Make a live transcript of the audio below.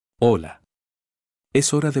Hola.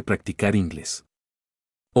 Es hora de practicar inglés.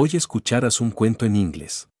 Hoy escucharás un cuento en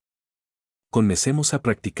inglés. Comencemos a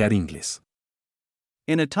practicar inglés.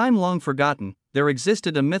 In a time long forgotten, there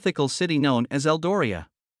existed a mythical city known as Eldoria.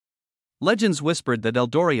 Legends whispered that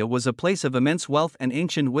Eldoria was a place of immense wealth and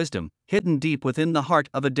ancient wisdom, hidden deep within the heart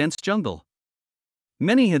of a dense jungle.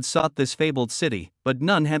 Many had sought this fabled city, but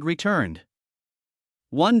none had returned.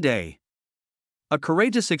 One day, a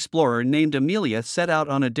courageous explorer named Amelia set out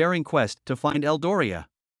on a daring quest to find Eldoria.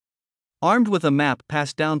 Armed with a map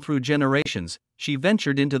passed down through generations, she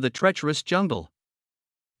ventured into the treacherous jungle,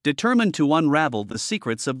 determined to unravel the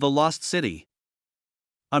secrets of the lost city.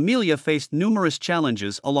 Amelia faced numerous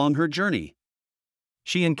challenges along her journey.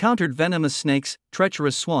 She encountered venomous snakes,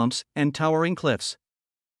 treacherous swamps, and towering cliffs.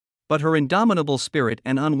 But her indomitable spirit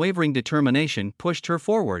and unwavering determination pushed her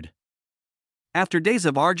forward. After days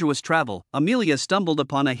of arduous travel, Amelia stumbled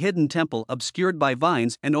upon a hidden temple obscured by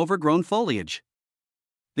vines and overgrown foliage.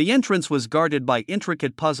 The entrance was guarded by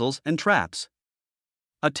intricate puzzles and traps,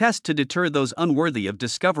 a test to deter those unworthy of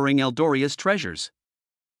discovering Eldoria's treasures.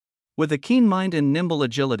 With a keen mind and nimble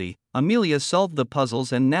agility, Amelia solved the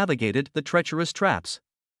puzzles and navigated the treacherous traps.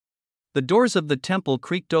 The doors of the temple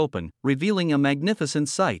creaked open, revealing a magnificent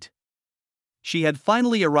sight. She had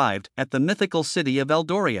finally arrived at the mythical city of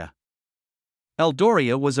Eldoria.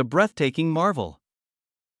 Eldoria was a breathtaking marvel.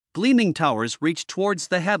 Gleaming towers reached towards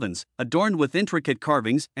the heavens, adorned with intricate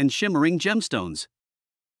carvings and shimmering gemstones.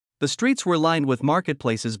 The streets were lined with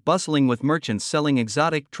marketplaces bustling with merchants selling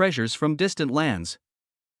exotic treasures from distant lands.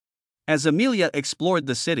 As Amelia explored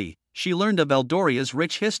the city, she learned of Eldoria's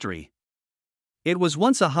rich history. It was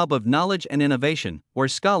once a hub of knowledge and innovation, where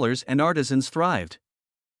scholars and artisans thrived.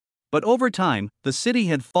 But over time, the city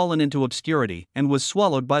had fallen into obscurity and was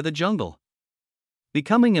swallowed by the jungle,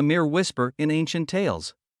 becoming a mere whisper in ancient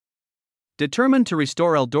tales. Determined to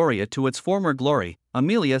restore Eldoria to its former glory,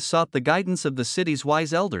 Amelia sought the guidance of the city's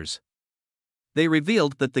wise elders. They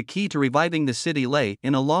revealed that the key to reviving the city lay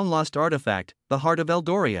in a long-lost artifact, the heart of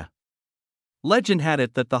Eldoria. Legend had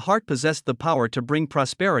it that the heart possessed the power to bring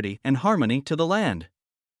prosperity and harmony to the land.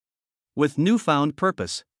 With newfound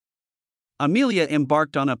purpose, Amelia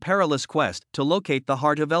embarked on a perilous quest to locate the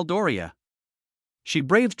heart of Eldoria. She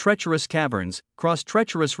braved treacherous caverns, crossed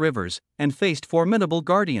treacherous rivers, and faced formidable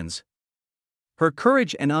guardians. Her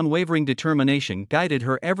courage and unwavering determination guided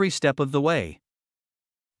her every step of the way.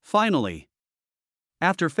 Finally,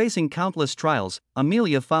 after facing countless trials,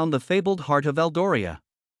 Amelia found the fabled heart of Eldoria.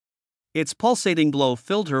 Its pulsating glow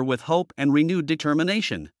filled her with hope and renewed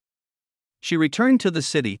determination. She returned to the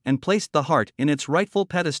city and placed the heart in its rightful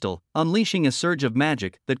pedestal, unleashing a surge of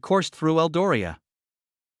magic that coursed through Eldoria.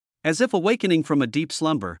 As if awakening from a deep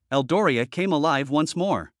slumber, Eldoria came alive once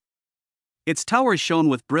more. Its towers shone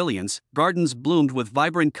with brilliance, gardens bloomed with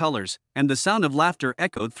vibrant colors, and the sound of laughter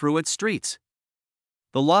echoed through its streets.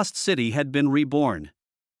 The lost city had been reborn.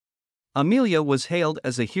 Amelia was hailed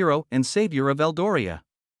as a hero and savior of Eldoria.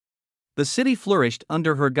 The city flourished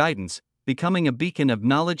under her guidance, becoming a beacon of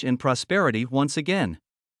knowledge and prosperity once again.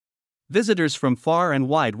 Visitors from far and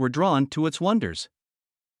wide were drawn to its wonders,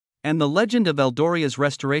 and the legend of Eldoria's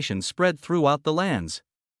restoration spread throughout the lands.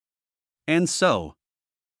 And so,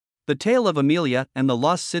 the tale of Amelia and the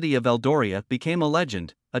lost city of Eldoria became a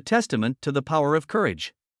legend, a testament to the power of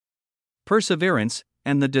courage, perseverance,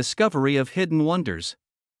 and the discovery of hidden wonders.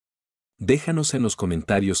 Déjanos en los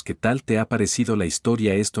comentarios qué tal te ha parecido la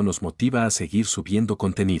historia. Esto nos motiva a seguir subiendo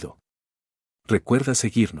contenido. Recuerda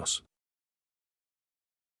seguirnos.